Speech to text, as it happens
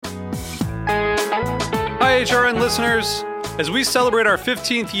HRN listeners. As we celebrate our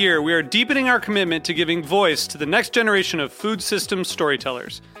 15th year, we are deepening our commitment to giving voice to the next generation of food systems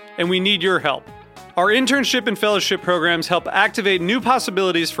storytellers, and we need your help. Our internship and fellowship programs help activate new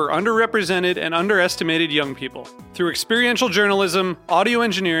possibilities for underrepresented and underestimated young people through experiential journalism, audio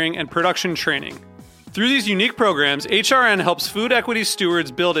engineering, and production training. Through these unique programs, HRN helps food equity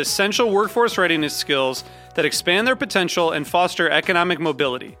stewards build essential workforce readiness skills that expand their potential and foster economic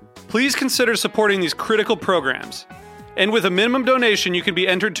mobility. Please consider supporting these critical programs. And with a minimum donation, you can be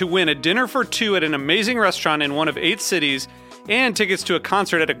entered to win a dinner for two at an amazing restaurant in one of 8 cities and tickets to a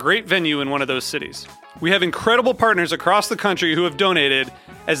concert at a great venue in one of those cities. We have incredible partners across the country who have donated,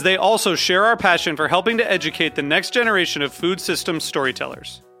 as they also share our passion for helping to educate the next generation of food systems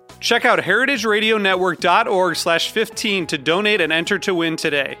storytellers. Check out heritageradionetwork.org/15 to donate and enter to win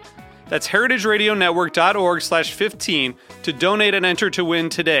today. That's heritageradionetwork.org/15 to donate and enter to win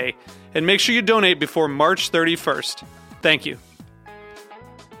today. And make sure you donate before March 31st. Thank you.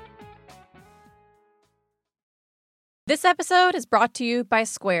 This episode is brought to you by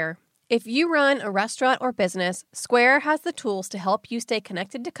Square. If you run a restaurant or business, Square has the tools to help you stay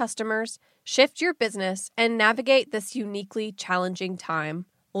connected to customers, shift your business, and navigate this uniquely challenging time.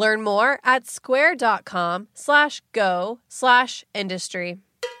 Learn more at square.com/go/industry.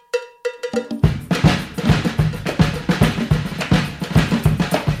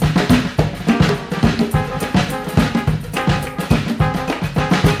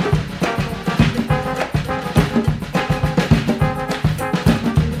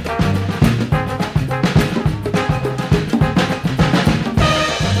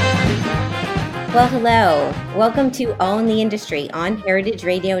 Well, hello. Welcome to All in the Industry on Heritage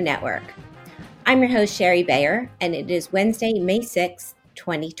Radio Network. I'm your host, Sherry Bayer, and it is Wednesday, May 6th,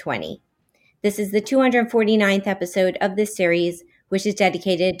 2020. This is the 249th episode of this series, which is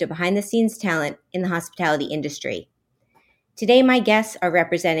dedicated to behind-the-scenes talent in the hospitality industry. Today, my guests are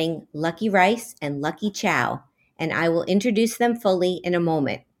representing LUCKYRICE and Lucky Chow, and I will introduce them fully in a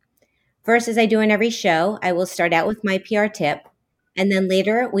moment. First, as I do in every show, I will start out with my PR tip, and then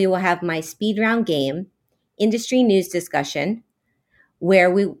later we will have my speed round game, industry news discussion,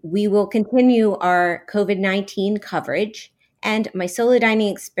 where we will continue our COVID-19 coverage, and my solo dining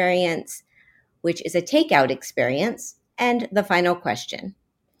experience, which is a takeout experience, and the final question.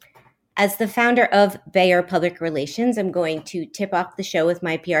 As the founder of Bayer Public Relations, I'm going to tip off the show with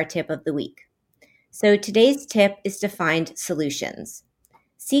my PR tip of the week. So today's tip is to find solutions.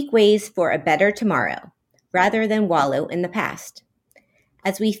 Seek ways for a better tomorrow, rather than wallow in the past.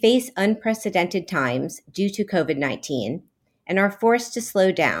 As we face unprecedented times due to COVID-19 and are forced to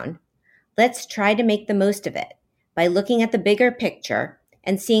slow down, let's try to make the most of it by looking at the bigger picture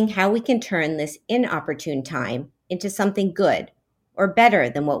and seeing how we can turn this inopportune time into something good or better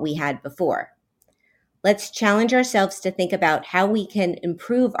than what we had before. Let's challenge ourselves to think about how we can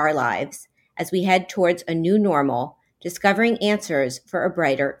improve our lives as we head towards a new normal, discovering answers for a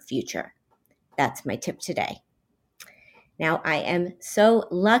brighter future. That's my tip today. Now, I am so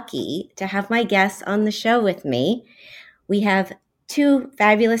lucky to have my guests on the show with me. We have two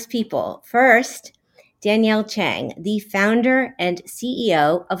fabulous people. First, Danielle Chang, the founder and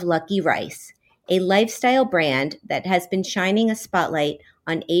CEO of LUCKYRICE, a lifestyle brand that has been shining a spotlight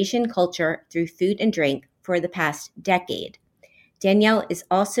on Asian culture through food and drink for the past decade. Danielle is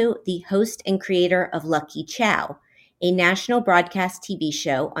also the host and creator of Lucky Chow, a national broadcast TV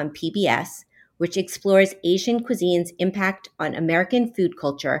show on PBS, which explores Asian cuisine's impact on American food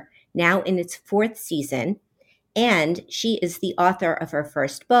culture, now in its 4th season. And she is the author of her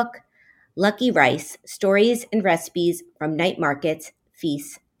first book, LUCKYRICE, Stories and Recipes from Night Markets,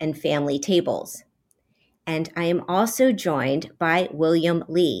 Feasts, and Family Tables. And I am also joined by William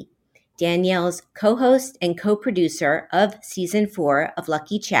Lee, Danielle's co-host and co-producer of Season 4 of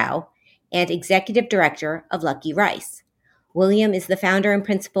Lucky Chow and executive director of LUCKYRICE. William is the founder and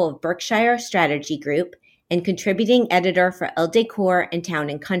principal of Berkshire Strategy Group and contributing editor for Elle Decor and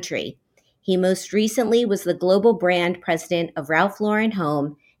Town & Country. He most recently was the global brand president of Ralph Lauren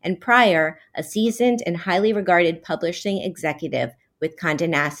Home and prior, a seasoned and highly regarded publishing executive with Condé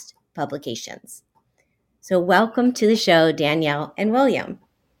Nast Publications. So welcome to the show, Danielle and William.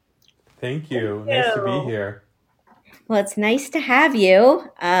 Thank you. Nice to be here. Well, it's nice to have you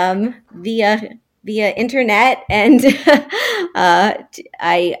via internet, and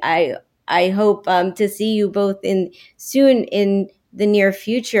I hope to see you both soon in the near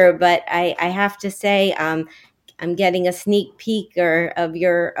future. But I have to say, I'm getting a sneak peek of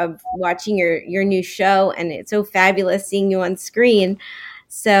watching your new show, and it's so fabulous seeing you on screen.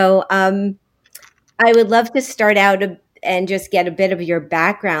 So I would love to start out and just get a bit of your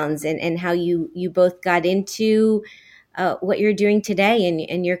backgrounds and how you both got into what you're doing today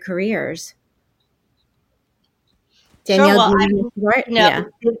in your careers. Sure. Danielle, Well, do you want to start? Yeah.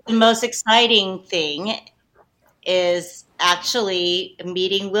 the most exciting thing is actually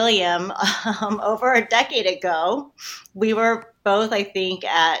meeting William over a decade ago. We were both, I think,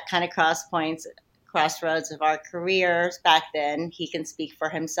 at kind of crossroads of our careers back then. He can speak for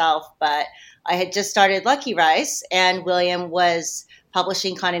himself, but I had just started Lucky Rice, and William was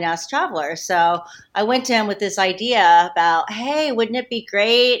publishing Condé Nast Traveler. So I went to him with this idea about, hey, wouldn't it be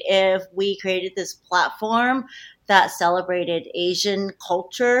great if we created this platform that celebrated Asian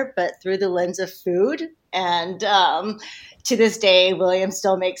culture, but through the lens of food? And to this day, William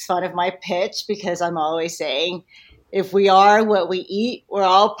still makes fun of my pitch because I'm always saying, if we are what we eat, we're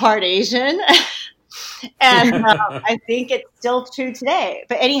all part Asian. And I think it's still true today.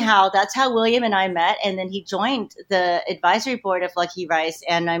 But anyhow, that's how William and I met. And then he joined the advisory board of Lucky Rice.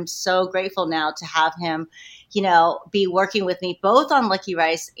 And I'm so grateful now to have him, be working with me both on Lucky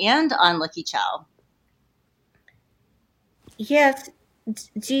Rice and on Lucky Chow. Yes.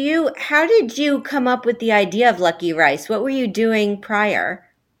 How did you come up with the idea of Lucky Rice? What were you doing prior?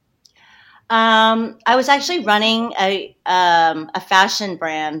 I was actually running a fashion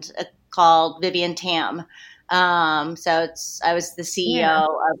brand called Vivian Tam. I was the CEO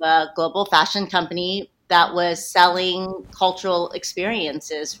of a global fashion company that was selling cultural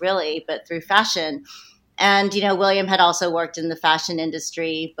experiences, really, but through fashion. And, William had also worked in the fashion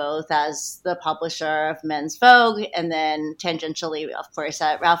industry, both as the publisher of Men's Vogue and then tangentially, of course,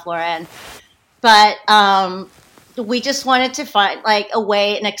 at Ralph Lauren. But we just wanted to find a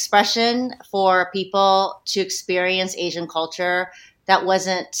way, an expression for people to experience Asian culture that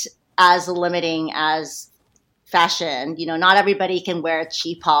wasn't as limiting as fashion. Not everybody can wear a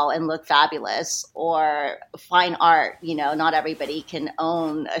cheapal and look fabulous, or fine art. Not everybody can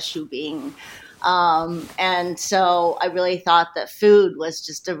own a shoe bing. And so I really thought that food was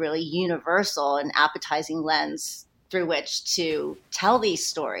just a really universal and appetizing lens through which to tell these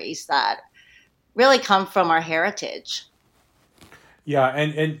stories that really come from our heritage. Yeah,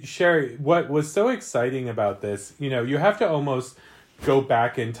 and Sherry, what was so exciting about this, you have to almost go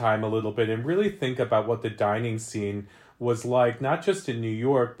back in time a little bit and really think about what the dining scene was like, not just in New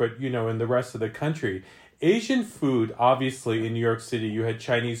York, but, in the rest of the country. Asian food, obviously, in New York City, you had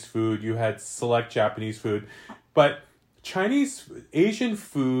Chinese food, you had select Japanese food, but Asian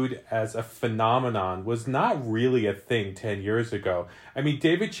food as a phenomenon was not really a thing 10 years ago. I mean,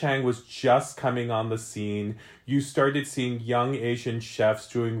 David Chang was just coming on the scene. You started seeing young Asian chefs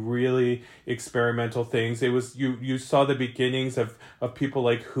doing really experimental things. It was, you saw the beginnings of people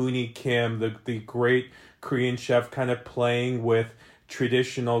like Hooni Kim, the great Korean chef, kind of playing with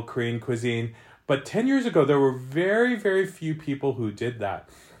traditional Korean cuisine. But 10 years ago, there were very, very few people who did that.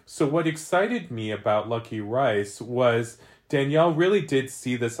 So what excited me about Lucky Rice was Danielle really did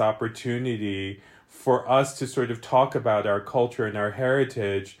see this opportunity for us to sort of talk about our culture and our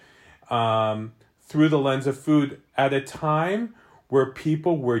heritage through the lens of food at a time where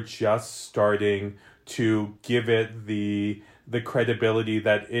people were just starting to give it the credibility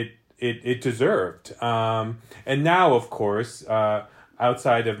that it deserved. And now, of course,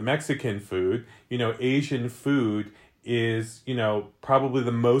 outside of Mexican food, Asian food is, probably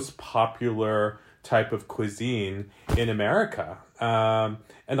the most popular type of cuisine in America. And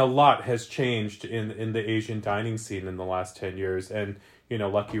a lot has changed in the Asian dining scene in the last 10 years. And,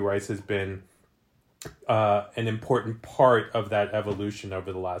 Lucky Rice has been an important part of that evolution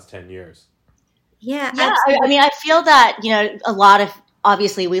over the last 10 years. Yeah. I feel that, a lot of,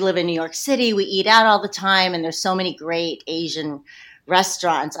 obviously we live in New York City, we eat out all the time, and there's so many great Asian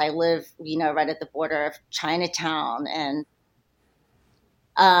restaurants. I live, right at the border of Chinatown, and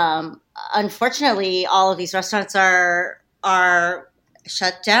unfortunately, all of these restaurants are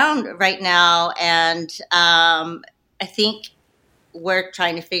shut down right now, and I think we're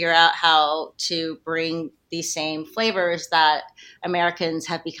trying to figure out how to bring these same flavors that Americans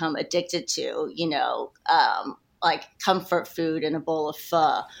have become addicted to. Like comfort food in a bowl of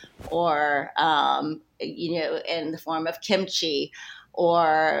pho, or in the form of kimchi,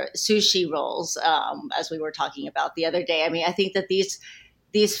 or sushi rolls, as we were talking about the other day. I mean, I think that these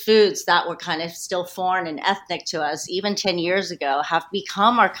foods that were kind of still foreign and ethnic to us, even 10 years ago, have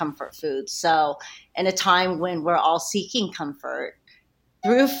become our comfort foods. So in a time when we're all seeking comfort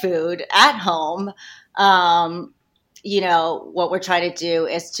through food at home, what we're trying to do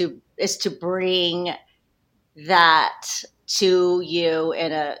is to bring that to you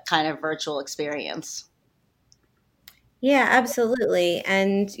in a kind of virtual experience. Yeah, absolutely.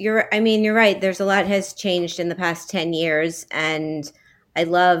 And you're right. There's a lot has changed in the past 10 years. And I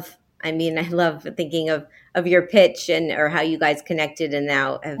love thinking of your pitch and or how you guys connected and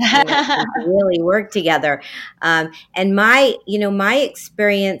now have, really worked together. And my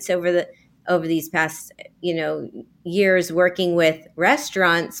experience over these past, years working with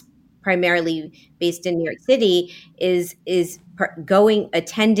restaurants, primarily based in New York City,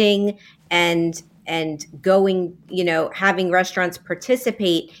 attending and going, having restaurants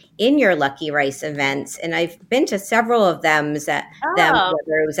participate in your Lucky Rice events. And I've been to several of Oh,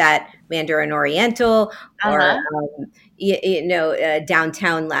 whether it was at Mandarin Oriental or, uh-huh.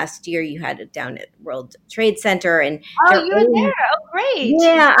 downtown last year, you had it down at World Trade Center. And Oh, they're you were always there. Oh, great.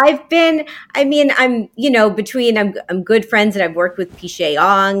 yeah, I'm good friends and I've worked with Pishay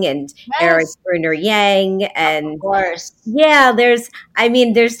Ong and Eric Yes, Bruner Yang of and course. yeah, there's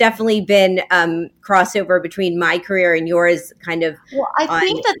definitely been crossover between my career and yours kind of Well, I on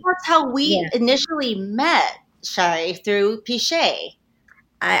think that that's how we yeah. initially met, Shari, through Pichet.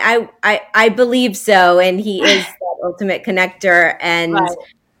 I believe so and he is that ultimate connector Right.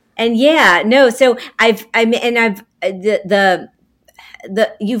 and yeah, no, so I've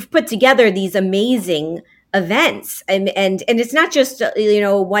the you've put together these amazing events and it's not just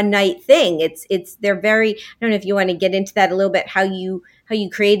a one night thing. They're very, I don't know if you want to get into that a little bit, how you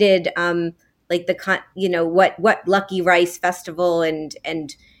created like what Lucky Rice Festival and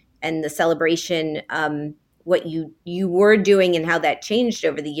the celebration, what you were doing and how that changed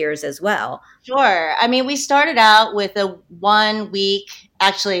over the years as well. Sure. I mean, we started out with a 1 week,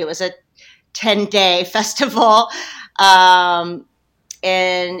 actually, it was a 10-day festival um,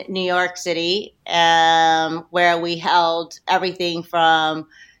 in New York City, where we held everything from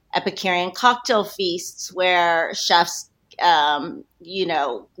Epicurean cocktail feasts, where chefs,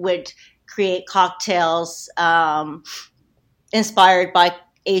 would create cocktails inspired by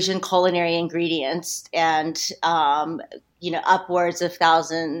Asian culinary ingredients, and upwards of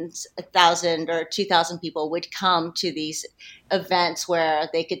thousands, 1,000 or 2,000 people would come to these events where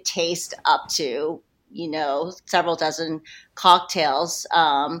they could taste up to several dozen cocktails.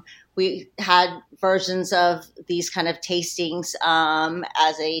 We had versions of these kind of tastings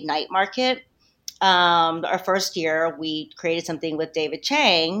as a night market. Our first year, we created something with David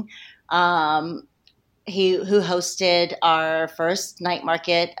Chang. Who hosted our first night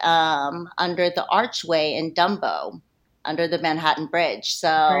market under the archway in Dumbo, under the Manhattan Bridge. So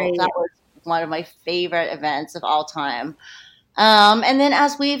that Right. was one of my favorite events of all time. And then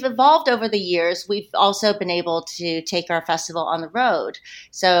as we've evolved over the years, we've also been able to take our festival on the road.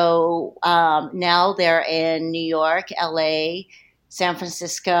 So now they're in New York, LA, San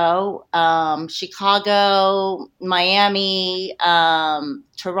Francisco, Chicago, Miami,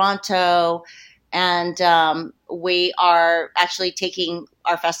 Toronto, and we are actually taking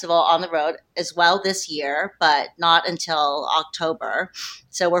our festival on the road as well this year, but not until October.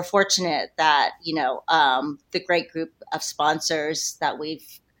 So we're fortunate that the great group of sponsors that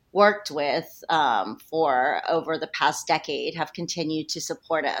we've worked with for over the past decade have continued to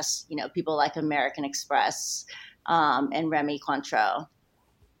support us. People like American Express and Remy Cointreau.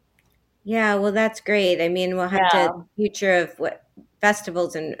 Yeah, well, that's great. I mean, we'll have to Yeah. future of what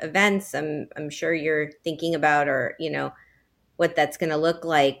festivals and events. I'm sure you're thinking about, or what that's going to look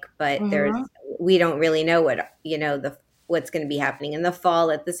like. But Hmm. we don't really know what what's going to be happening in the fall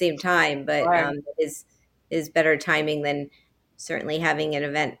at the same time. But Sure. is better timing than certainly having an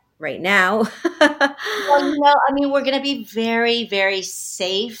event right now. Well, I mean, we're going to be very, very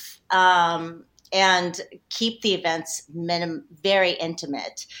safe and keep the events very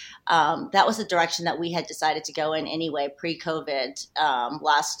intimate. That was the direction that we had decided to go in anyway, pre-COVID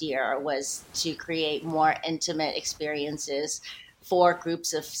last year, was to create more intimate experiences for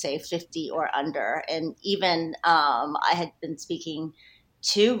groups of, say, 50 or under. And even I had been speaking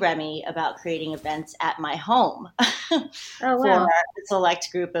to Remy about creating events at my home Oh for wow. a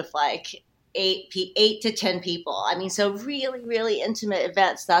select group of like 8 to 10 people. I mean, so really, really intimate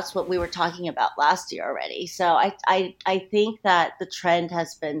events. That's what we were talking about last year already. So I think that the trend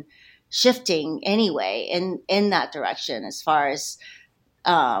has been shifting anyway in that direction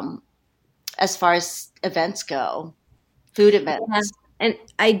um, as far as events go, food Yeah. events. And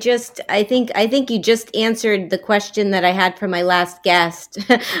I think you just answered the question that I had for my last guest.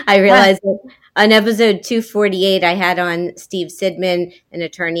 I realized that on episode 248, I had on Steve Sidman, an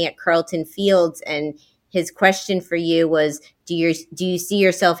attorney at Carlton Fields, and his question for you was, do you see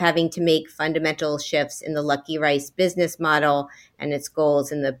yourself having to make fundamental shifts in the Lucky Rice business model and its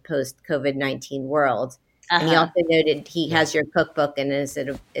goals in the post COVID-19 world? And he Uh-huh. also noted he Yeah. has your cookbook and is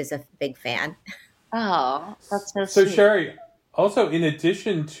a big fan. Oh, that's so So sweet. Sherry, also in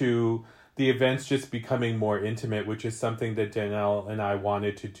addition to the events just becoming more intimate, which is something that Danielle and I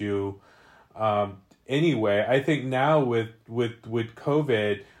wanted to do anyway, I think now with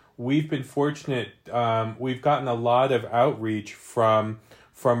COVID, we've been fortunate. We've gotten a lot of outreach from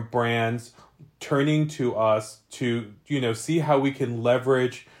brands turning to us to see how we can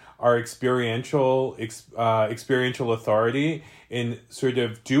leverage our experiential authority in sort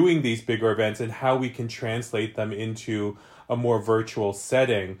of doing these bigger events and how we can translate them into a more virtual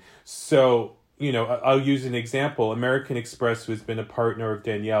setting. So, I'll use an example. American Express, who's been a partner of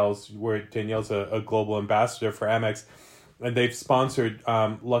Danielle's, where Danielle's a global ambassador for Amex, and they've sponsored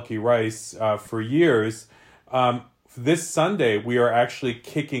Lucky Rice for years. This Sunday, we are actually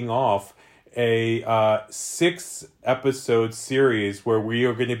kicking off a 6-episode series where we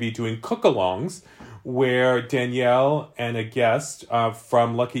are going to be doing cook-alongs, where Danielle and a guest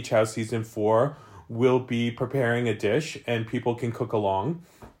from Lucky Chow Season 4 will be preparing a dish and people can cook along.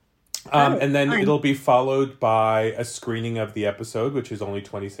 And then it'll be followed by a screening of the episode, which is only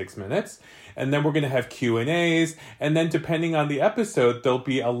 26 minutes. And then we're going to have Q&As. And then depending on the episode, there'll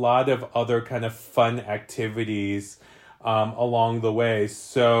be a lot of other kind of fun activities along the way.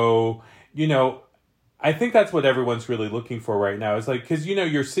 So, I think that's what everyone's really looking for right now. Is like, because,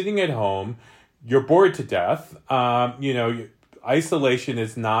 you're sitting at home, you're bored to death. Isolation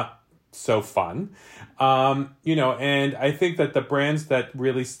is not so fun. And I think that the brands that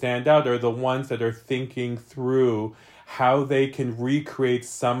really stand out are the ones that are thinking through how they can recreate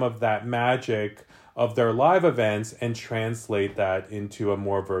some of that magic of their live events and translate that into a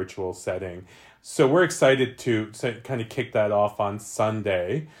more virtual setting. So we're excited to kind of kick that off on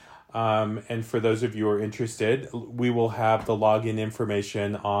Sunday. And for those of you who are interested, we will have the login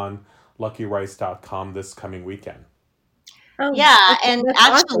information on LuckyRice.com this coming weekend. Oh, Yeah, and that's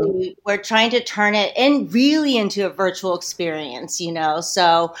actually, awesome. we're trying to turn it really into a virtual experience,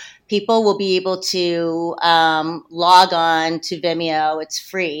 so people will be able to log on to Vimeo, it's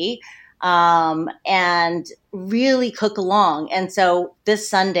free, and really cook along. And so this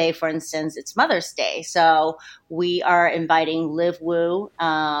Sunday, for instance, it's Mother's Day. So we are inviting Liv Wu,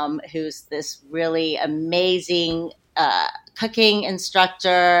 who's this really amazing cooking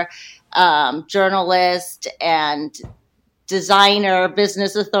instructor, journalist, and designer,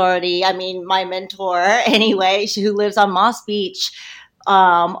 business authority. I mean, my mentor anyway, who lives on Moss Beach,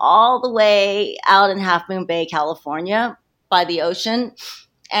 all the way out in Half Moon Bay, California, by the ocean.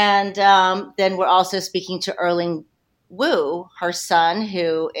 And then we're also speaking to Erling Wu, her son,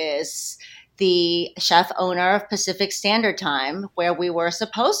 who is the chef owner of Pacific Standard Time, where we were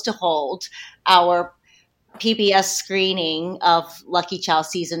supposed to hold our PBS screening of Lucky Chow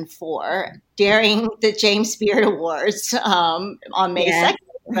Season 4 during the James Beard Awards on May 2nd.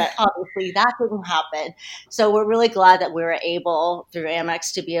 But obviously that didn't happen. So we're really glad that we were able, through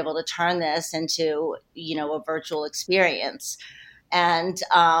Amex, to be able to turn this into, a virtual experience. And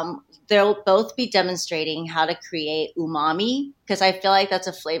they'll both be demonstrating how to create umami, because I feel like that's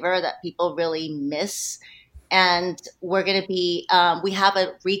a flavor that people really miss. And we're going to be, we have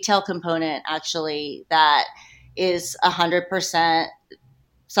a retail component actually that is 100%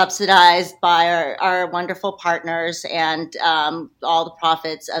 subsidized by our wonderful partners, and all the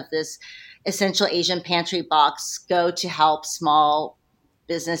profits of this Essential Asian Pantry box go to help small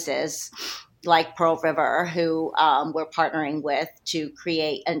businesses like Pearl River, who we're partnering with to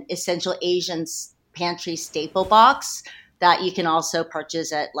create an Essential Asian Pantry staple box that you can also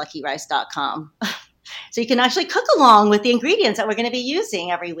purchase at LuckyRice.com. So you can actually cook along with the ingredients that we're going to be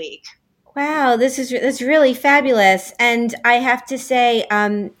using every week. Wow, that's really fabulous. And I have to say,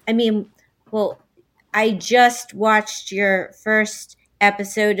 I just watched your first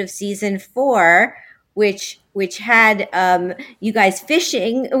episode of season 4, which had you guys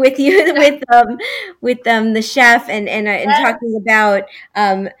fishing with you with the chef and talking about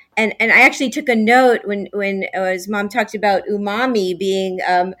and I actually took a note when his mom talked about umami being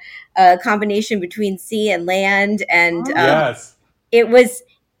a combination between sea and land, and Yes. it was,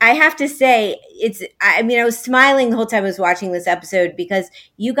 I have to say, I was smiling the whole time I was watching this episode, because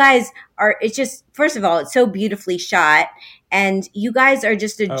you guys it's just, first of all, it's so beautifully shot, and you guys are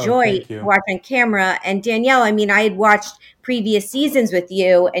just a joy to watch on camera. And Danielle, I had watched previous seasons with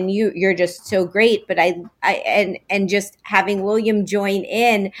you, and you're just so great, but and just having William join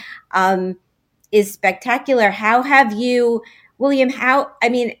in is spectacular. How have you, William,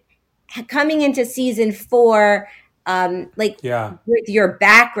 coming into season 4, with your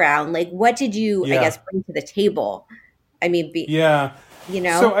background, what did you, I guess, bring to the table? So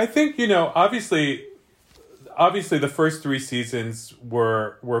I think, obviously the first 3 seasons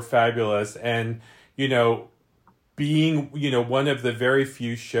were fabulous. And, being, one of the very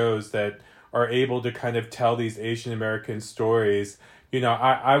few shows that are able to kind of tell these Asian American stories,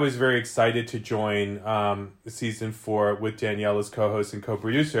 I was very excited to join season 4 with Danielle as co-host and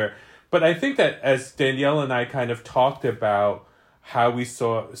co-producer. But I think that as Danielle and I kind of talked about how we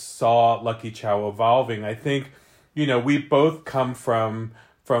saw Lucky Chow evolving, I think, we both come from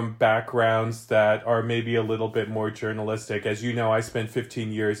backgrounds that are maybe a little bit more journalistic. As you know, I spent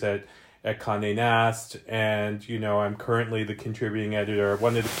 15 years at Condé Nast, and I'm currently the contributing editor,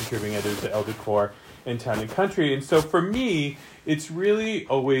 one of the contributing editors at El Decor in Town and Country. And so for me, it's really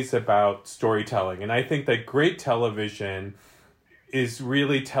always about storytelling. And I think that great television is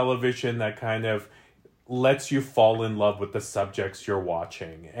really television that kind of lets you fall in love with the subjects you're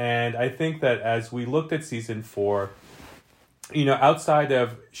watching. And I think that as we looked at season 4, outside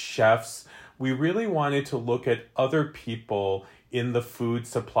of chefs, we really wanted to look at other people in the food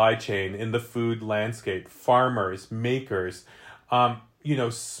supply chain, in the food landscape, farmers, makers,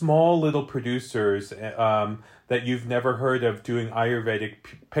 small little producers that you've never heard of doing Ayurvedic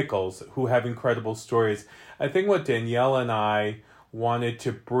pickles who have incredible stories. I think what Danielle and I wanted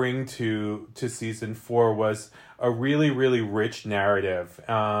to bring to season 4 was a really, really rich narrative,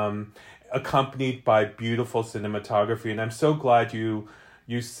 accompanied by beautiful cinematography. And I'm so glad you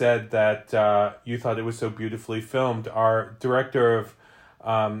said that you thought it was so beautifully filmed. Our director of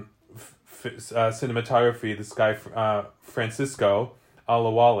cinematography, this guy, Francisco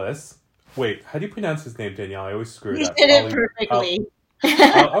Alawalis. Wait, how do you pronounce his name, Danielle? I always screw it up. You did it perfectly.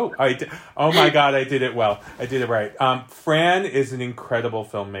 I did. Oh my God, I did it well. I did it right. Fran is an incredible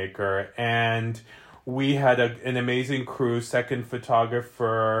filmmaker, and we had an amazing crew, second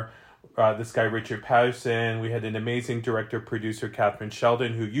photographer, this guy, Richard Patterson. We had an amazing director, producer, Catherine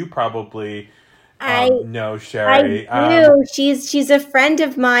Sheldon, who you probably know, Sherry. I do. She's a friend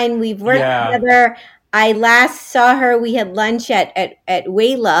of mine. We've worked together. I last saw her. We had lunch at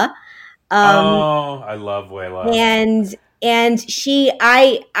Wayla. I love Wayla. And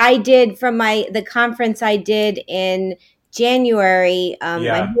I did from the conference I did in January,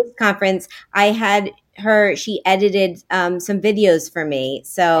 my host conference, I had she edited some videos for me.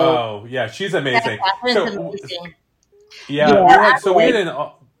 So she's amazing. Amazing. We had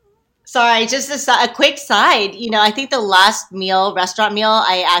Sorry, just a quick side. I think the last restaurant meal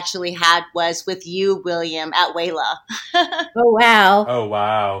I actually had was with you, William, at Wayla. Oh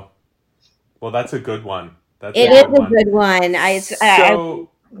wow. Well, that's a good one. It is a good one.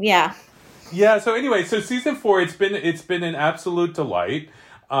 So anyway, so season 4, it's been an absolute delight.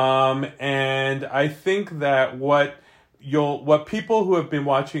 And I think that what people who have been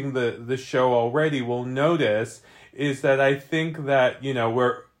watching the show already will notice is that I think that,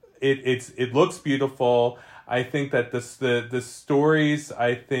 it looks beautiful. I think that the stories,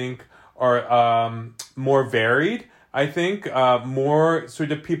 I think, are more varied. I think more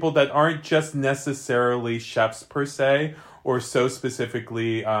sort of people that aren't just necessarily chefs per se, or so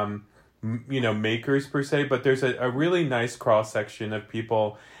specifically, makers per se, but there's a really nice cross section of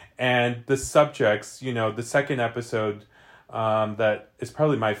people, and the subjects. The second episode, that is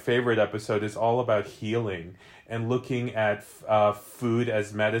probably my favorite episode, is all about healing and looking at food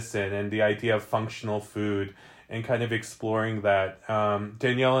as medicine and the idea of functional food and kind of exploring that.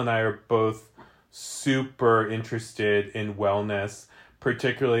 Danielle and I are both super interested in wellness,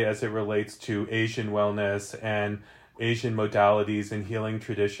 particularly as it relates to Asian wellness and Asian modalities and healing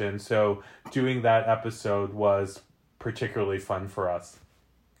traditions. So doing that episode was particularly fun for us.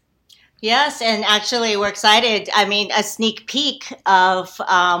 Yes, and actually we're excited. I mean, a sneak peek of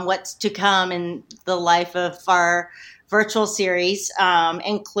what's to come in the life of our virtual series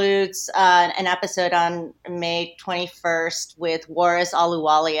includes an episode on May 21st with Waris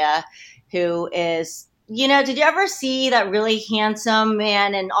Ahluwalia, who is, did you ever see that really handsome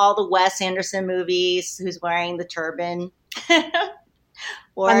man in all the Wes Anderson movies who's wearing the turban?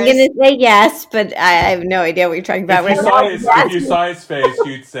 I'm going to say yes, but I have no idea what you're talking about. If you saw his face,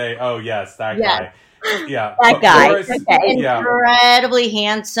 you'd say, oh, yes, that guy. Yeah. That guy. Boris, incredibly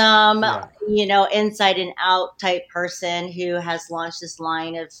handsome, inside and out type person who has launched this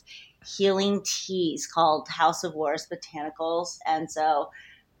line of healing teas called House of Waris Botanicals. And so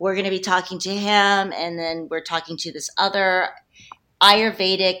we're going to be talking to him, and then we're talking to this other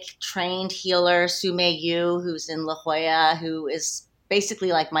Ayurvedic trained healer, Sume Yu, who's in La Jolla, who is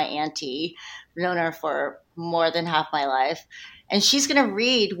basically like my auntie. I've known her for more than half my life. And she's going to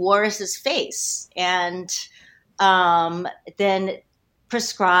read Waris's face and then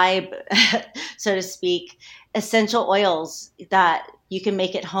prescribe, so to speak, essential oils that you can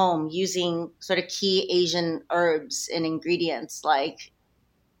make at home using sort of key Asian herbs and ingredients like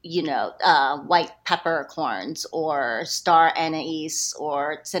white peppercorns or star anise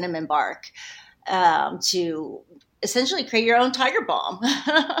or cinnamon bark to essentially create your own tiger balm.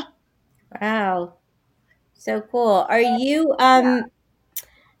 Wow. So cool. Are you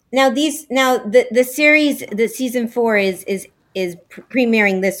now the series, the season 4 is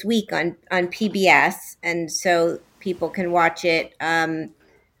premiering this week on PBS, and so people can watch it.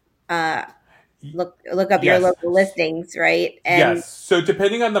 Look up your Yes. local listings, right? And Yes. So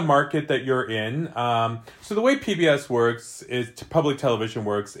depending on the market that you're in, so the way PBS works is public television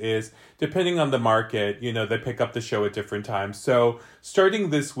works is depending on the market, they pick up the show at different times. So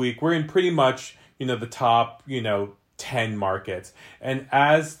starting this week, we're in pretty much, the top, 10 markets. And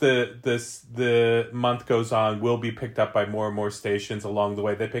as the month goes on, we'll be picked up by more and more stations along the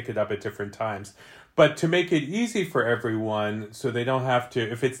way. They pick it up at different times. But to make it easy for everyone, so they don't have to,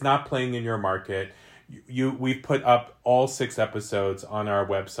 if it's not playing in your market, we've put up all 6 episodes on our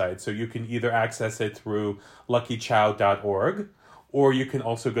website. So you can either access it through luckychow.org, or you can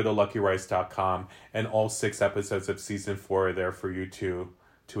also go to luckyrice.com, and all 6 episodes of season 4 are there for you to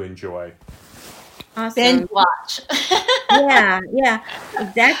enjoy. awesome. Binge watch. Yeah,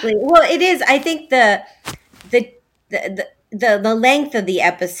 exactly. Well, it is. I think the length of the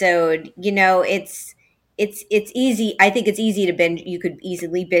episode, it's easy. I think it's easy to binge. You could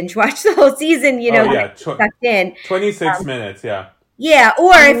easily binge watch the whole season, sucked in. 26 minutes, yeah. Yeah,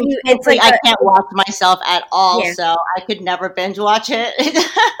 or if you, it's like I can't watch myself at all, Yeah. so I could never binge watch it.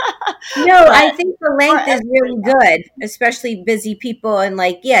 no, I think the length is really good, especially busy people, and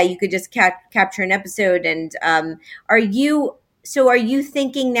you could just capture an episode. And are you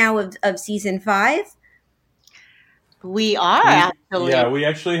thinking now of season 5? We are actually. Yeah, we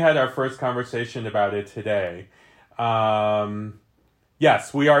actually had our first conversation about it today.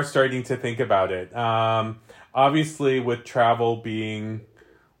 Yes, we are starting to think about it. Obviously, with travel being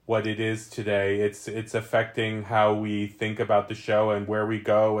what it is today, it's affecting how we think about the show and where we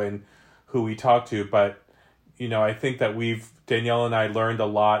go and who we talk to. But, I think that Danielle and I learned a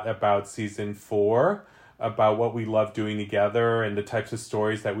lot about season 4, about what we love doing together and the types of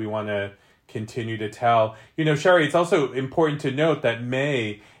stories that we want to continue to tell. Sherry, it's also important to note that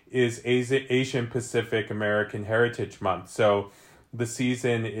May is Asian Pacific American Heritage Month. So the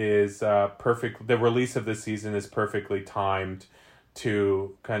season is perfect. The release of the season is perfectly timed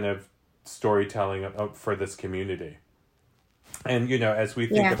to kind of storytelling for this community. And, as we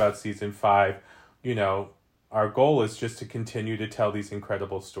think about season 5, our goal is just to continue to tell these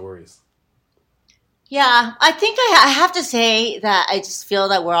incredible stories. Yeah, I think I have to say that I just feel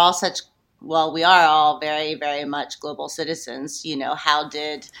that we are all very, very much global citizens. How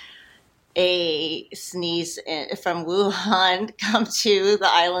did a sneeze from Wuhan come to the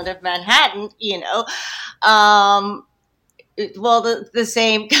island of Manhattan?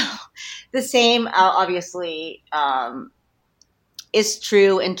 The same obviously is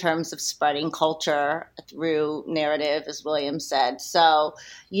true in terms of spreading culture through narrative, as William said. So,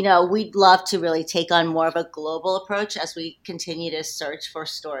 we'd love to really take on more of a global approach as we continue to search for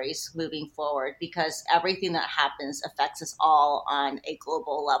stories moving forward, because everything that happens affects us all on a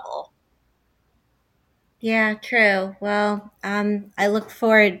global level. Yeah, true. Well, I look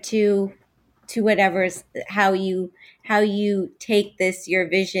forward to whatever's how you take this, your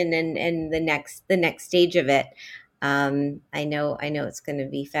vision, and the next stage of it. I know it's going to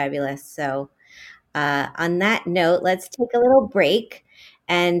be fabulous. So, on that note, let's take a little break,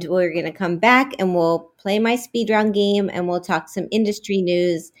 and we're going to come back and we'll play my speed round game, and we'll talk some industry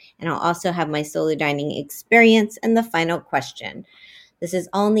news, and I'll also have my solo dining experience and the final question. This is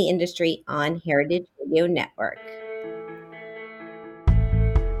All in the Industry on Heritage Radio Network.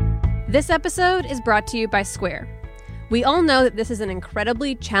 This episode is brought to you by Square. We all know that this is an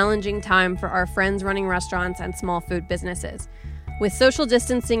incredibly challenging time for our friends running restaurants and small food businesses. With social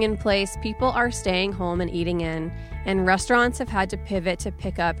distancing in place, people are staying home and eating in, and restaurants have had to pivot to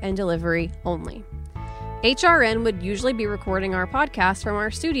pickup and delivery only. HRN would usually be recording our podcast from our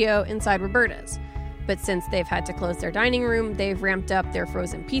studio inside Roberta's. But since they've had to close their dining room, they've ramped up their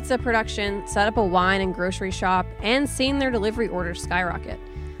frozen pizza production, set up a wine and grocery shop, and seen their delivery orders skyrocket.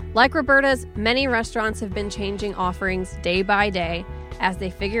 Like Roberta's, many restaurants have been changing offerings day by day as they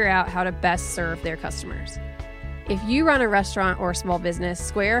figure out how to best serve their customers. If you run a restaurant or small business,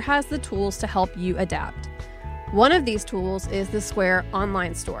 Square has the tools to help you adapt. One of these tools is the Square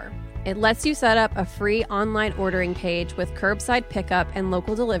online store. It lets you set up a free online ordering page with curbside pickup and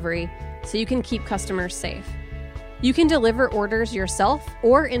local delivery so you can keep customers safe. You can deliver orders yourself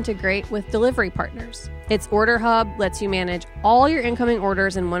or integrate with delivery partners. Its Order Hub lets you manage all your incoming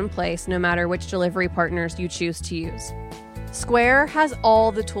orders in one place, no matter which delivery partners you choose to use. Square has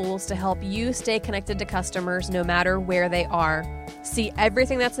all the tools to help you stay connected to customers no matter where they are. See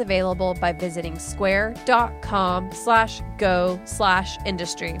everything that's available by visiting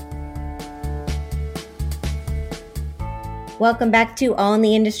square.com/go/industry. Welcome back to All in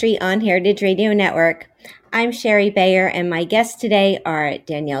the Industry on Heritage Radio Network. I'm Sherry Bayer, and my guests today are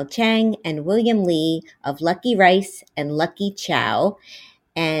Danielle Chang and William Lee of LUCKYRICE and Lucky Chow.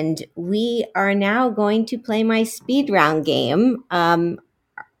 And we are now going to play my speed round game. Are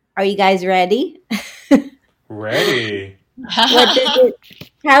you guys ready? Ready.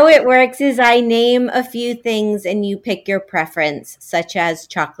 How it works is I name a few things and you pick your preference, such as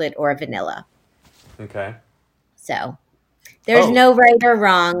chocolate or vanilla. Okay. So there's no right or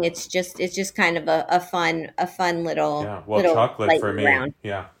wrong. It's just kind of a fun little little chocolate for me. Round.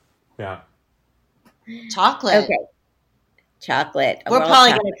 Yeah. Chocolate. Okay. Chocolate. We're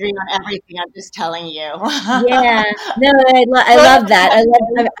probably going to agree on everything. I'm just telling you. Yeah. No, I love that.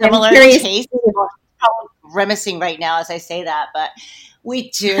 I'm curious. Taste. I'm probably grimacing right now as I say that, but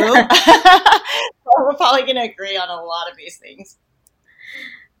we do. So we're probably going to agree on a lot of these things.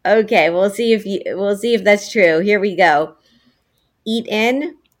 Okay, we'll see if that's true. Here we go. Eat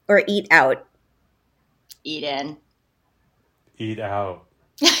in or eat out? Eat in. Eat out.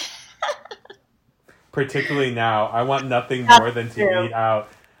 Particularly now, I want nothing more than to eat out.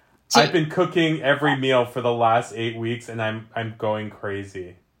 I've been cooking every meal for the last 8 weeks, and I'm going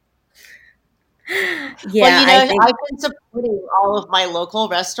crazy. Yeah, I've been supporting all of my local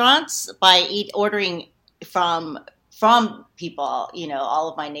restaurants by ordering from people. All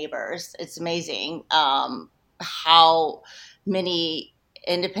of my neighbors. It's amazing how many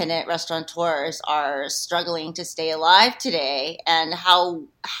independent restaurateurs are struggling to stay alive today, and how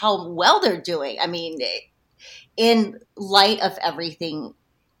well they're doing. I mean, in light of everything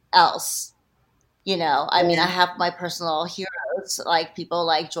else, I mean, I have my personal heroes, like people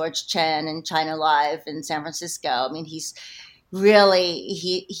like George Chen and China Live in San Francisco. I mean, he's really,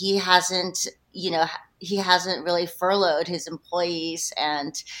 he hasn't really furloughed his employees,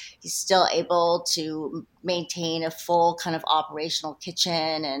 and he's still able to maintain a full kind of operational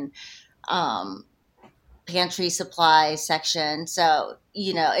kitchen and pantry supply section. So,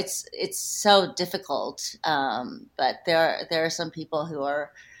 it's so difficult. But there are some people who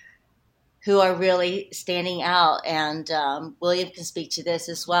are really standing out, and William can speak to this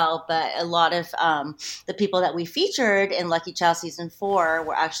as well. But a lot of the people that we featured in Lucky Chow Season 4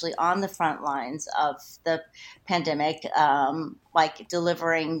 were actually on the front lines of the pandemic, like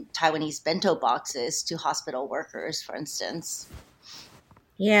delivering Taiwanese bento boxes to hospital workers, for instance.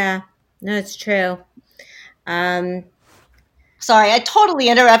 Yeah, no, it's true. Sorry, I totally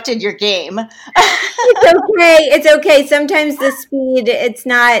interrupted your game. It's okay. Sometimes the speed, it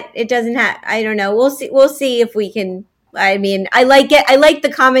doesn't have, I don't know. We'll see if we can, I mean, I like it. I like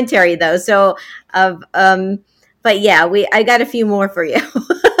the commentary though. So, but yeah, I got a few more for you.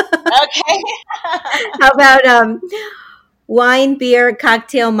 Okay. How about, wine, beer,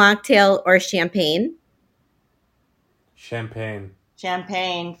 cocktail, mocktail, or champagne? Champagne.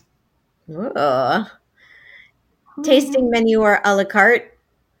 Ooh. Tasting menu or a la carte?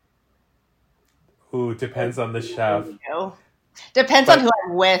 Ooh, depends on the chef. Depends on who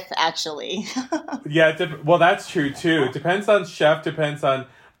I'm with, actually. Yeah, well, that's true too. Depends on chef. Depends on.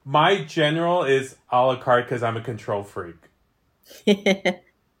 My general is a la carte because I'm a control freak.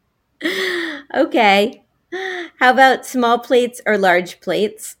 Okay. How about small plates or large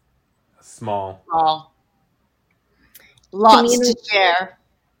plates? Small. Lots to share.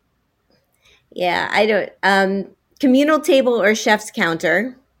 Yeah, I don't. Communal table or chef's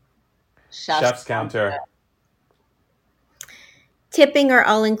counter? Chef's counter. Tipping or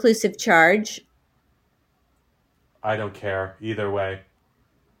all-inclusive charge? I don't care. Either way.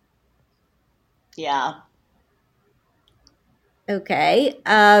 Yeah. Okay.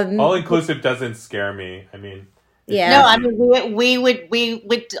 All-inclusive doesn't scare me. I mean... Yeah. No, I mean, we would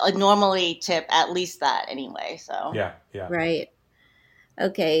normally tip at least that anyway, so... Yeah. Right.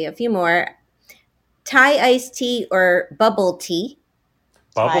 Okay, a few more. Thai iced tea or bubble tea?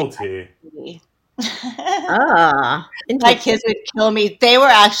 Bubble tea. Ah, my kids would kill me. They were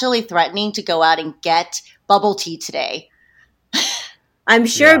actually threatening to go out and get bubble tea today. I'm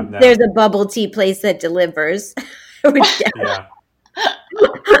sure there's a bubble tea place that delivers. Yeah.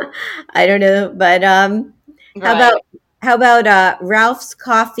 I don't know, but how about Ralph's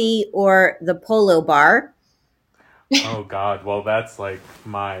Coffee or the Polo Bar? Oh God! Well, that's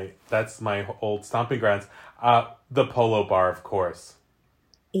my old stomping grounds. The Polo Bar, of course.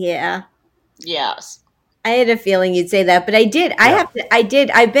 Yeah. Yes. I had a feeling you'd say that, but I did.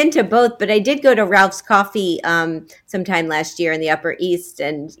 I've been to both, but I did go to Ralph's Coffee sometime last year in the Upper East,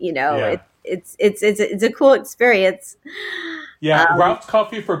 and it's a cool experience. Yeah, Ralph's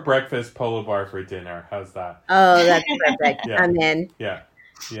Coffee for breakfast, Polo Bar for dinner. How's that? Oh, that's perfect. Yeah. I'm in. Yeah.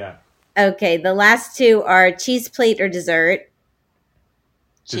 Okay, the last two are cheese plate or dessert.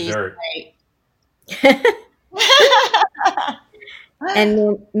 Dessert.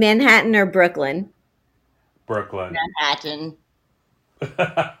 And Manhattan or Brooklyn. Brooklyn. Manhattan.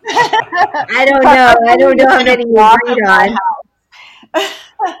 I don't know how many we agreed on.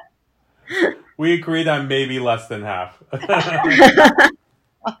 We agreed on maybe less than half.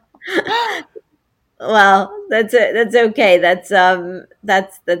 Well, that's okay. That's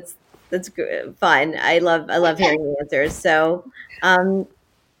fine. I love hearing the answers. So,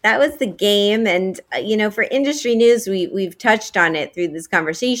 that was the game. And, for industry news, we've touched on it through this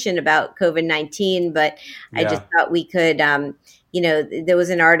conversation about COVID-19, but I just thought we could, there was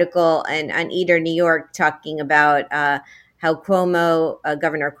an article on Eater New York talking about how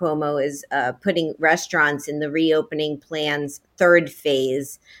Governor Cuomo is putting restaurants in the reopening plan's third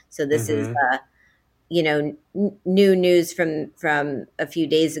phase. So this is, new news from a few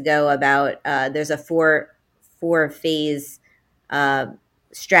days ago about there's a four phase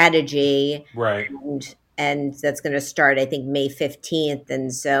strategy, right? And that's going to start, I think, May 15th.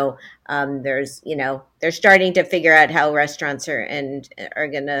 And so there's, they're starting to figure out how restaurants are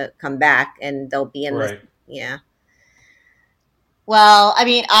going to come back, and they'll be in this. Yeah. Well, I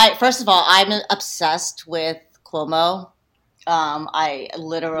mean, first of all, I'm obsessed with Cuomo. I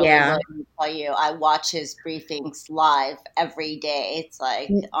literally will tell you, I watch his briefings live every day. It's like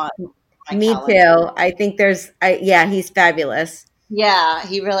on my Me calendar. Too. I think he's fabulous. Yeah,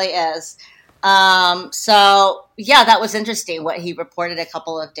 he really is. So yeah, that was interesting what he reported a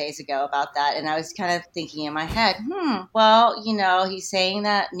couple of days ago about that. And I was kind of thinking in my head, well, he's saying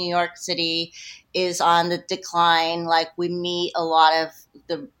that New York City is on the decline. Like, we meet a lot of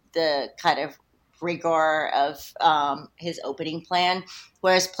the kind of rigor of his opening plan,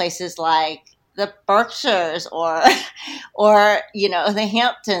 whereas places like the Berkshires or the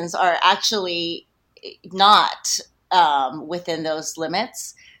Hamptons are actually not within those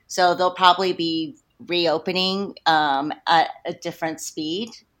limits. So they'll probably be reopening at a different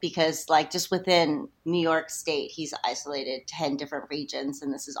speed, because just within New York State, he's isolated 10 different regions,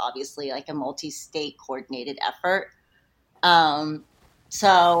 and this is obviously like a multi-state coordinated effort.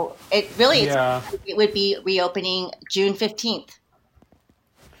 So it really it would be reopening June 15th.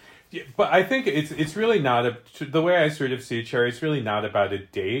 Yeah, but I think it's really not the way I sort of see it, Sherry. It's really not about a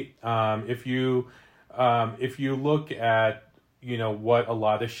date. If you look at what a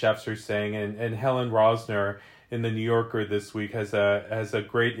lot of chefs are saying, and Helen Rosner in the New Yorker this week has a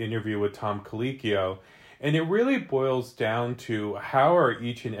great interview with Tom Colicchio, and it really boils down to how are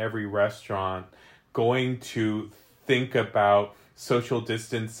each and every restaurant going to think about social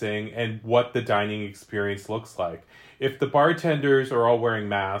distancing and what the dining experience looks like. If the bartenders are all wearing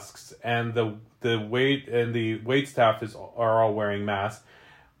masks and the wait staff are all wearing masks,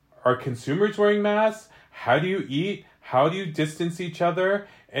 are consumers wearing masks? How do you eat? How do you distance each other?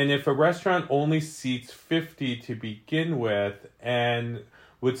 And if a restaurant only seats 50 to begin with, and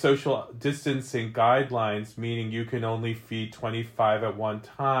with social distancing guidelines, meaning you can only feed 25 at one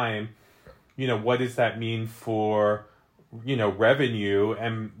time, what does that mean for, revenue?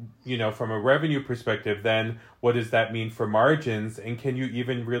 And, from a revenue perspective, then what does that mean for margins? And can you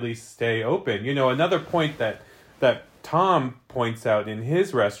even really stay open? Another point that Tom points out in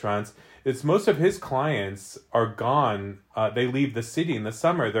his restaurants is most of his clients are gone. They leave the city in the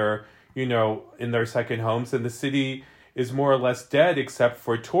summer. They're, in their second homes, and the city is more or less dead except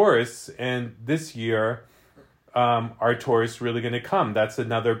for tourists. And this year, are tourists really going to come? That's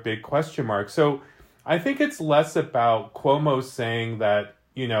another big question mark. So I think it's less about Cuomo saying that,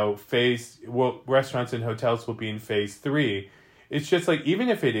 restaurants and hotels will be in phase 3. It's just like, even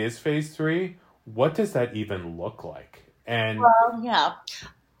if it is phase 3, what does that even look like? And yeah.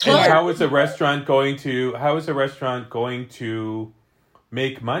 And how is a restaurant going to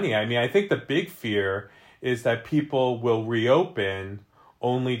make money? I mean, I think the big fear is that people will reopen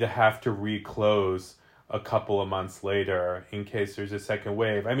only to have to reclose a couple of months later in case there's a second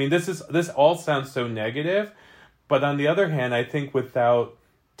wave. I mean, this all sounds so negative, but on the other hand, I think without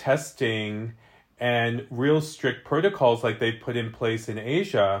testing and real strict protocols like they've put in place in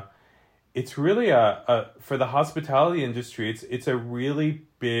Asia, it's really for the hospitality industry, it's a really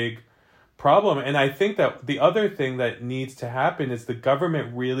big problem. And I think that the other thing that needs to happen is the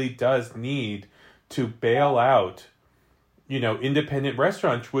government really does need to bail out, independent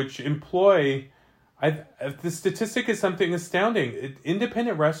restaurants, which employ The statistic is something astounding.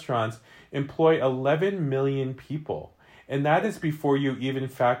 Independent restaurants employ 11 million people. And that is before you even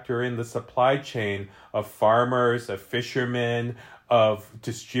factor in the supply chain of farmers, of fishermen, of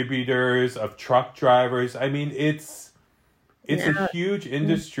distributors, of truck drivers. I mean, it's a huge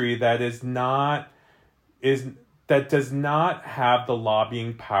industry that that does not have the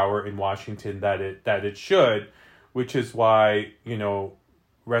lobbying power in Washington that it should, which is why,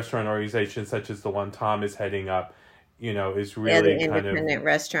 restaurant organizations such as the one Tom is heading up, is really the kind of Independent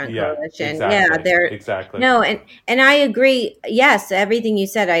Restaurant Coalition. Exactly, they're exactly. No, and I agree. Yes, everything you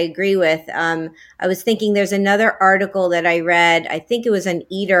said, I agree with. I was thinking there's another article that I read. I think it was an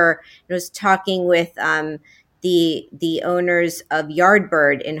Eater. It was talking with the owners of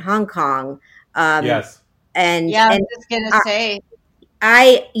Yardbird in Hong Kong. Yes. And I was just gonna say.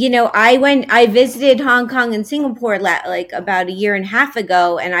 I visited Hong Kong and Singapore like about a year and a half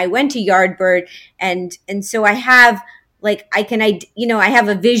ago, and I went to Yardbird, and so I have I have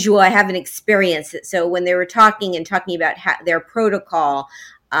a visual, I have an experience. So when they were talking about their protocol,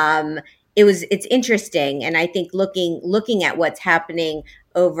 it's interesting, and I think looking at what's happening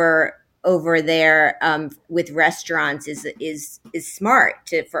over there with restaurants is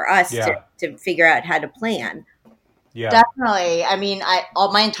smart for us to figure out how to plan. Yeah, definitely. I mean,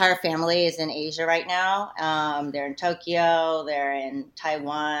 my entire family is in Asia right now. They're in Tokyo, they're in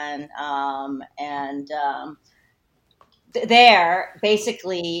Taiwan, and there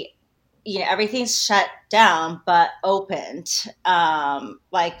basically, everything's shut down but opened.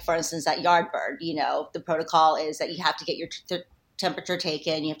 Like for instance, at Yardbird, the protocol is that you have to get your temperature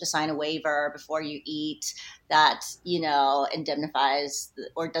taken. You have to sign a waiver before you eat that, indemnifies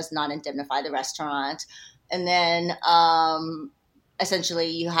or does not indemnify the restaurant. And then essentially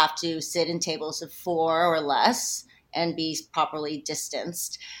you have to sit in tables of 4 or less and be properly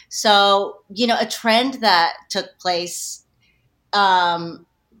distanced. So, a trend that took place that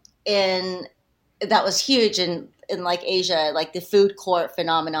was huge in like Asia, like the food court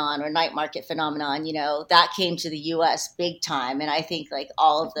phenomenon or night market phenomenon, that came to the US big time. And I think like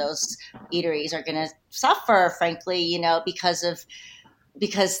all of those eateries are going to suffer, frankly,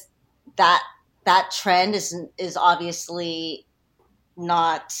 because that trend is obviously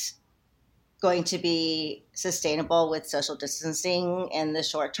not going to be sustainable with social distancing in the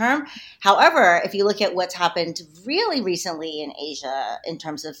short term. However, if you look at what's happened really recently in Asia in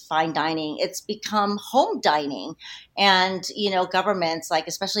terms of fine dining, it's become home dining. And, governments, like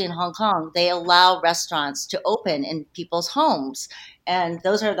especially in Hong Kong, they allow restaurants to open in people's homes. And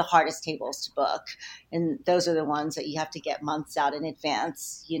those are the hardest tables to book. And those are the ones that you have to get months out in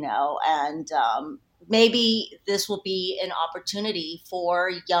advance, and maybe this will be an opportunity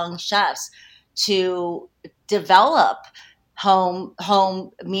for young chefs to develop home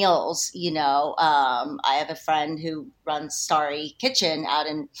meals. I have a friend who runs Starry Kitchen out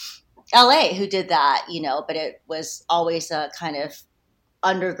in LA who did that, but it was always a kind of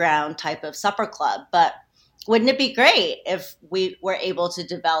underground type of supper club. But wouldn't it be great if we were able to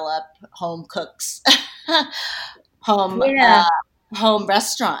develop home cooks, home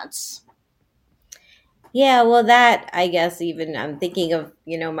restaurants? Yeah, well, that I guess even I'm thinking of,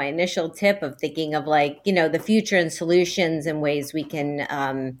 my initial tip of thinking of like, the future and solutions and ways we can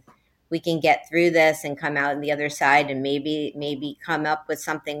get through this and come out on the other side and maybe come up with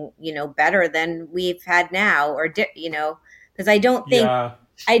something, better than we've had now because I don't think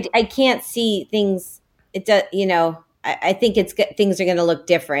I can't see things. It does, I think things are going to look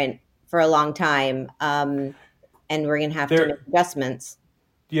different for a long time. And we're going to have to make adjustments.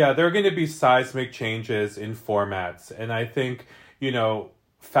 Yeah, there are going to be seismic changes in formats. And I think,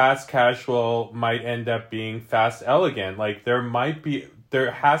 fast casual might end up being fast elegant. Like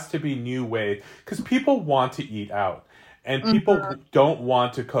there has to be new ways because people want to eat out and people don't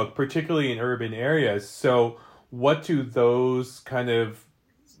want to cook, particularly in urban areas. So what do those kind of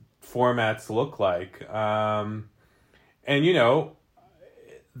formats look like? And,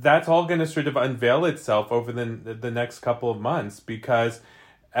 that's all going to sort of unveil itself over the next couple of months because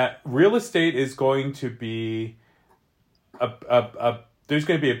real estate is going to be there's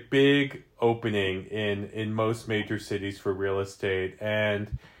going to be a big opening in most major cities for real estate.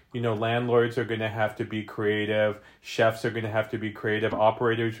 And, landlords are going to have to be creative. Chefs are going to have to be creative.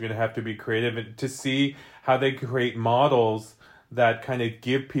 Operators are going to have to be creative to see how they create models that kind of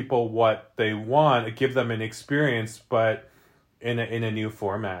give people what they want, give them an experience, but in a new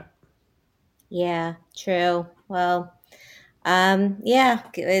format. Yeah, true. Well,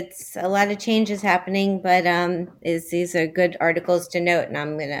 it's a lot of changes happening, but these are good articles to note, and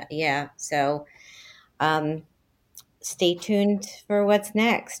I'm gonna so stay tuned for what's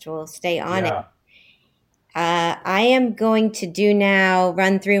next. We'll stay on it. I am going to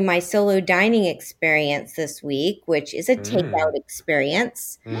run through my solo dining experience this week, which is a takeout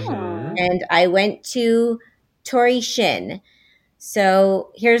experience. Mm-hmm. And I went to Tori Shin.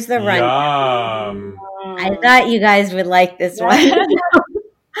 So here's the rundown. Yum. I thought you guys would like this one.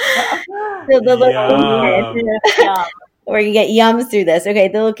 So the location, Yum. we're going to get yums through this. Okay,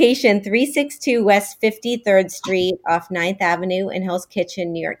 the location, 362 West 53rd Street off 9th Avenue in Hell's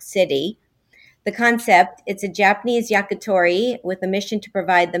Kitchen, New York City. The concept, it's a Japanese yakitori with a mission to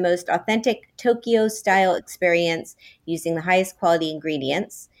provide the most authentic Tokyo-style experience using the highest quality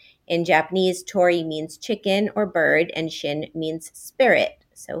ingredients. In Japanese, tori means chicken or bird, and shin means spirit,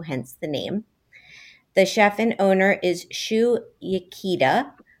 so hence the name. The chef and owner is Shu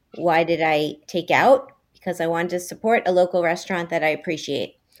Yakida. Why did I take out? Because I wanted to support a local restaurant that I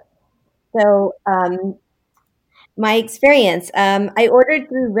appreciate. So, my experience, I ordered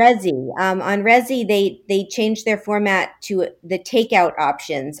through Resy. On Resy, they changed their format to the takeout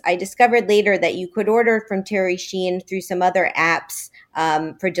options. I discovered later that you could order from Terry Sheen through some other apps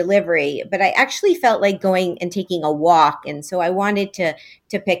for delivery, but I actually felt like going and taking a walk, and so I wanted to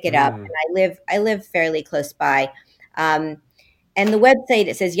pick it up. And I live fairly close by. And the website,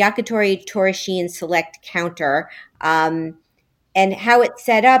 it says Yakitori Torishine Select Counter. And how it's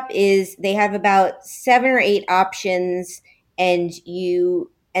set up is they have about 7 or 8 options, and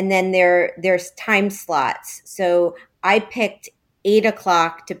then there's time slots. So I picked 8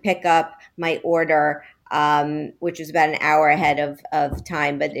 o'clock to pick up my order, which was about an hour ahead of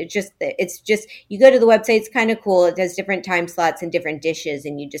time. But it's just you go to the website. It's kind of cool. It has different time slots and different dishes,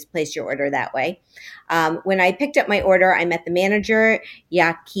 and you just place your order that way. When I picked up my order, I met the manager,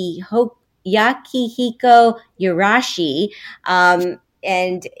 Yakihiko Yurashi,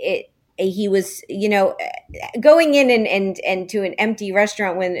 and he was, going in and to an empty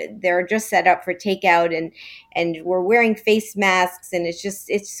restaurant when they're just set up for takeout, and we're wearing face masks, and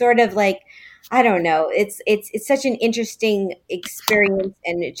it's sort of like, I don't know. It's such an interesting experience,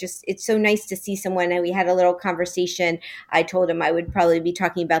 and it's so nice to see someone. And we had a little conversation. I told him I would probably be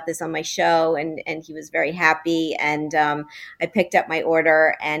talking about this on my show, and he was very happy. And I picked up my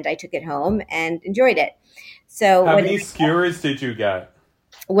order and I took it home and enjoyed it. So how many skewers did you get?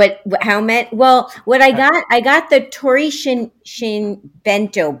 How many? Well, what I got the Tori Shin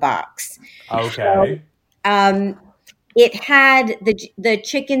bento box. Okay. So, it had the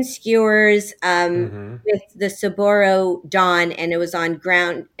chicken skewers with the Saburo Don, and it was on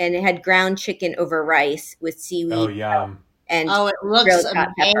ground, and it had ground chicken over rice with seaweed. Oh, yum. And it looks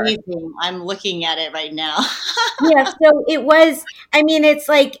amazing. I'm looking at it right now. Yeah, so it was, it's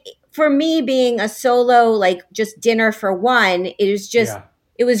like, for me being a solo, like just dinner for one, it was just,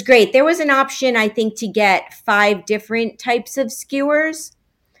 It was great. There was an option, I think, to get 5 different types of skewers.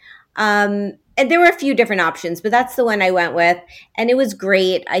 And there were a few different options, but that's the one I went with. And it was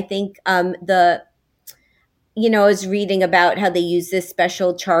great. I think I was reading about how they use this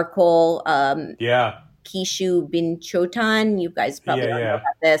special charcoal, Kishu Binchotan. You guys probably don't know about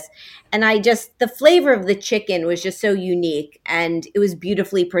this. And the flavor of the chicken was just so unique, and it was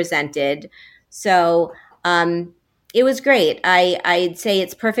beautifully presented. So it was great. I'd say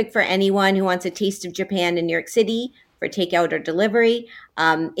it's perfect for anyone who wants a taste of Japan in New York City for takeout or delivery.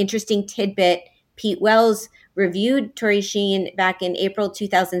 Interesting tidbit, Pete Wells reviewed Tori Shin back in April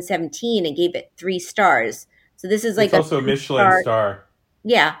 2017 and gave it 3 stars. So this is like it's also a Michelin star.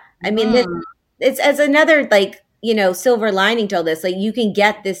 Yeah. It's as another, silver lining to all this. Like, you can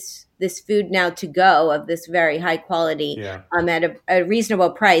get this food now to go of this very high quality at a reasonable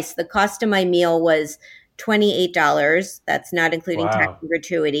price. The cost of my meal was $28. That's not including tax and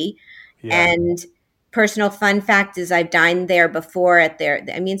gratuity. Yeah. And personal fun fact is I've dined there before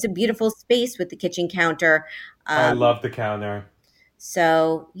it's a beautiful space with the kitchen counter. I love the counter.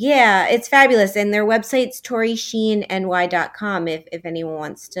 So yeah, it's fabulous. And their website's torisheenny.com if anyone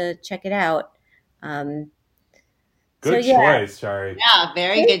wants to check it out. Good choice, Shari. Yeah,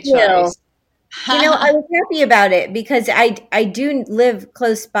 very good choice. I was happy about it because I do live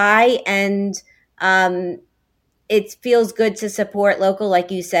close by, and it feels good to support local,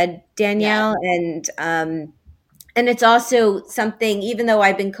 like you said, Danielle. Yeah. And it's also something, even though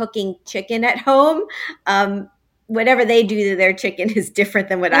I've been cooking chicken at home, whatever they do to their chicken is different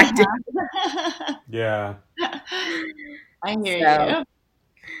than what I do. Yeah. I hear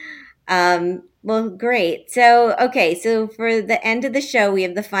you. Well, great. So, okay. So for the end of the show, we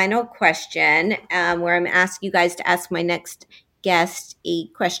have the final question where I'm asking you guys to ask my next guest a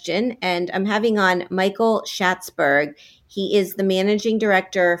question. And I'm having on Michael Schatzberg. He is the managing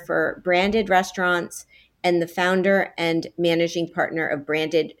director for Branded Restaurants and the founder and managing partner of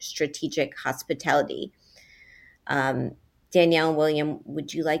Branded Strategic Hospitality. Danielle and William,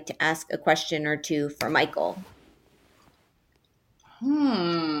 would you like to ask a question or two for Michael?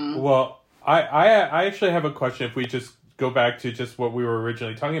 Well, I actually have a question. If we just go back to just what we were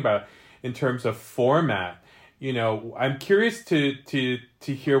originally talking about in terms of format, I'm curious to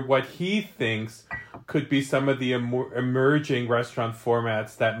hear what he thinks could be some of the emerging restaurant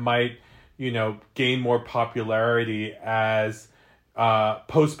formats that might, gain more popularity as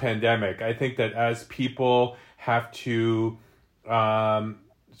post-pandemic. I think that as people have to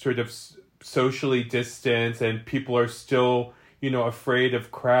sort of socially distance and people are still, afraid of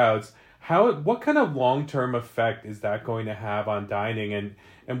crowds, what kind of long-term effect is that going to have on dining,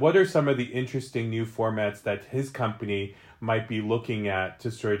 and what are some of the interesting new formats that his company might be looking at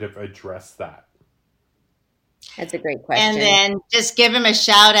to sort of address that? That's a great question. And then just give him a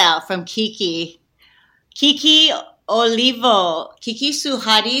shout out from Kiki Suhadi Olivo,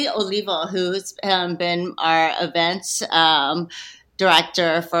 who's been our events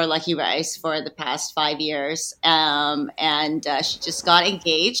director for LUCKYRICE for the past 5 years. And she just got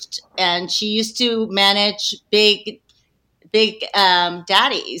engaged, and she used to manage big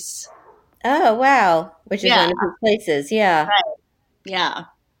daddies. Oh, wow. Which is one of his places. Yeah. Right. Yeah.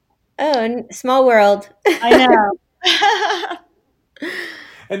 Oh, small world. I know.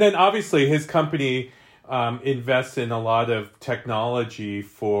 And then obviously his company invests in a lot of technology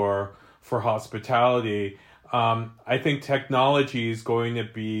for hospitality. I think technology is going to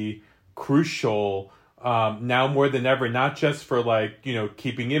be crucial now more than ever, not just for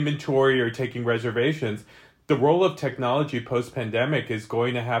keeping inventory or taking reservations. The role of technology post-pandemic is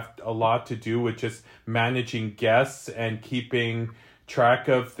going to have a lot to do with just managing guests and keeping track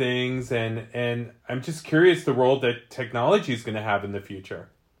of things. And I'm just curious the role that technology is going to have in the future.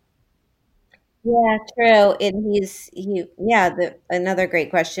 Yeah, true. And another great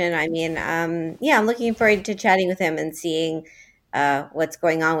question. I mean, I'm looking forward to chatting with him and seeing what's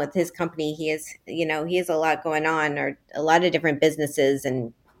going on with his company. He has a lot going on, or a lot of different businesses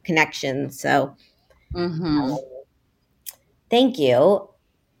and connections. So thank you.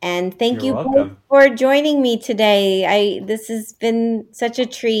 And thank you both for joining me today. This has been such a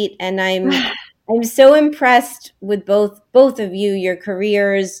treat, and I'm so impressed with both of you. Your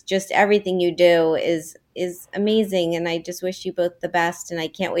careers, just everything you do is amazing, and I just wish you both the best. And I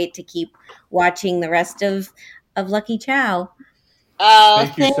can't wait to keep watching the rest of Lucky Chow. Oh,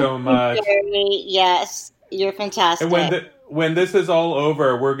 thank you so much. Jerry. Yes, you're fantastic. And when this is all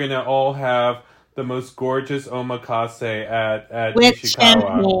over, we're gonna all have the most gorgeous omakase at with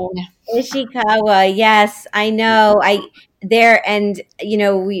Ishikawa. Ishikawa, yes, I know.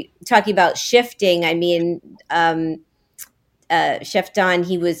 We talking about shifting. I mean, Chef Don,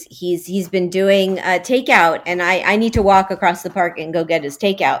 he's been doing takeout, and I need to walk across the park and go get his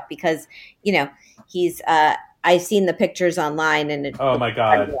takeout because he's. I've seen the pictures online, and oh my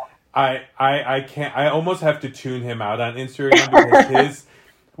god, I can't. I almost have to tune him out on Instagram because his.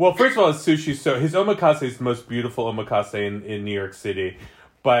 Well, first of all, his sushi. So his omakase is the most beautiful omakase in New York City,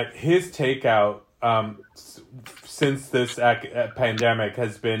 but his takeout since this pandemic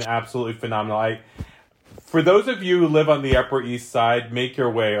has been absolutely phenomenal. For those of you who live on the Upper East Side, make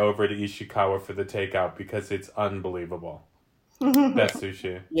your way over to Ishikawa for the takeout because it's unbelievable. Best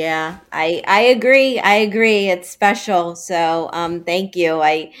sushi. Yeah, I agree. It's special. So thank you.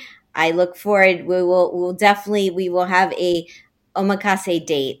 I look forward. We will have a omakase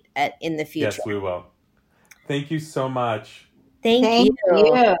date in the future. Yes, we will. Thank you so much. Thank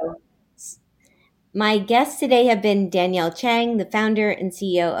you. My guests today have been Danielle Chang, the founder and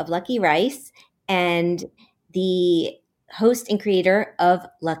CEO of LUCKYRICE, and the host and creator of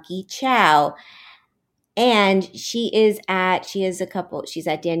Lucky Chow. And she's at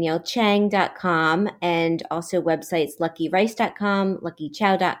daniellechang.com, and also websites luckyrice.com,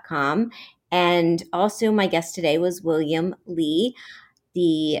 luckychow.com. And also my guest today was William Lee,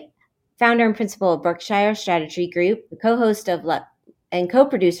 the founder and principal of Berkshire Strategy Group, the co-host of and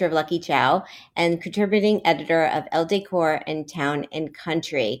co-producer of Lucky Chow, and contributing editor of El Decor and Town and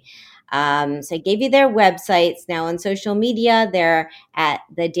Country. So I gave you their websites. Now on social media, they're at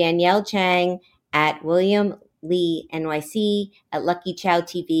the Danielle Chang, at William Lee NYC, at Lucky Chow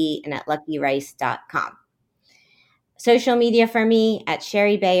TV, and at luckyrice.com. Social media for me at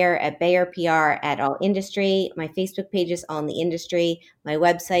Sherry Bayer, at Bayer PR, at All Industry. My Facebook page is All in the Industry. My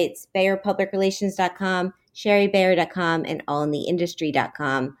websites, BayerPublicRelations.com, SherryBayer.com, and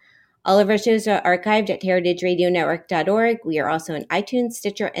allintheindustry.com. All of our shows are archived at heritageradionetwork.org. We are also on iTunes,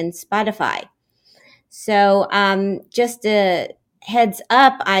 Stitcher, and Spotify. So just a heads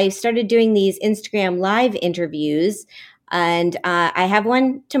up, I started doing these Instagram live interviews And I have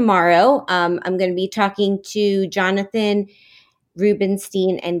one tomorrow. I'm going to be talking to Jonathan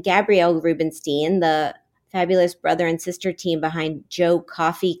Rubenstein and Gabrielle Rubenstein, the fabulous brother and sister team behind Joe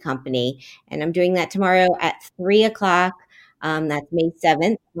Coffee Company. And I'm doing that tomorrow at 3 o'clock. That's May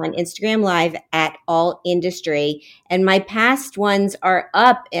 7th on Instagram Live at All Industry. And my past ones are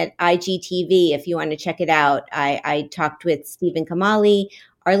up at IGTV if you want to check it out. I talked with Stephen Kamali,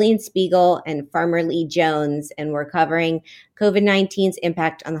 Arlene Spiegel, and Farmer Lee Jones, and we're covering COVID-19's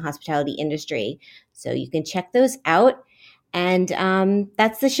impact on the hospitality industry. So you can check those out. And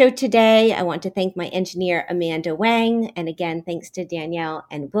that's the show today. I want to thank my engineer, Amanda Wang. And again, thanks to Danielle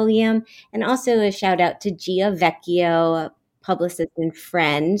and William. And also a shout out to Gia Vecchio, publicist and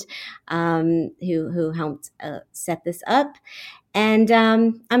friend, who helped set this up. And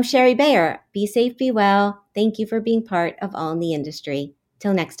I'm Sherry Bayer. Be safe, be well. Thank you for being part of All in the Industry.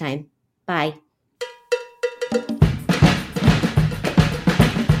 Till next time. Bye.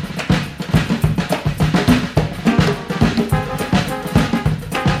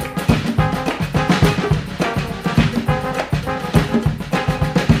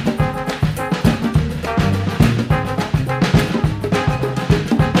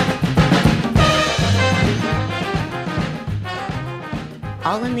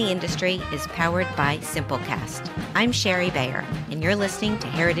 All in the Industry is powered by Simplecast. I'm Sherry Bayer, and you're listening to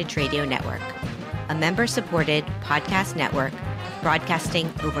Heritage Radio Network, a member-supported podcast network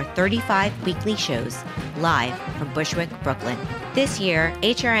broadcasting over 35 weekly shows live from Bushwick, Brooklyn. This year,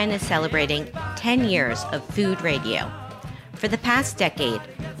 HRN is celebrating 10 years of food radio. For the past decade,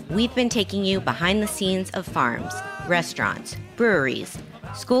 we've been taking you behind the scenes of farms, restaurants, breweries,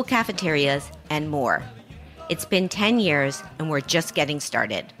 school cafeterias, and more. It's been 10 years, and we're just getting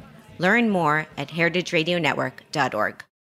started. Learn more at heritageradionetwork.org.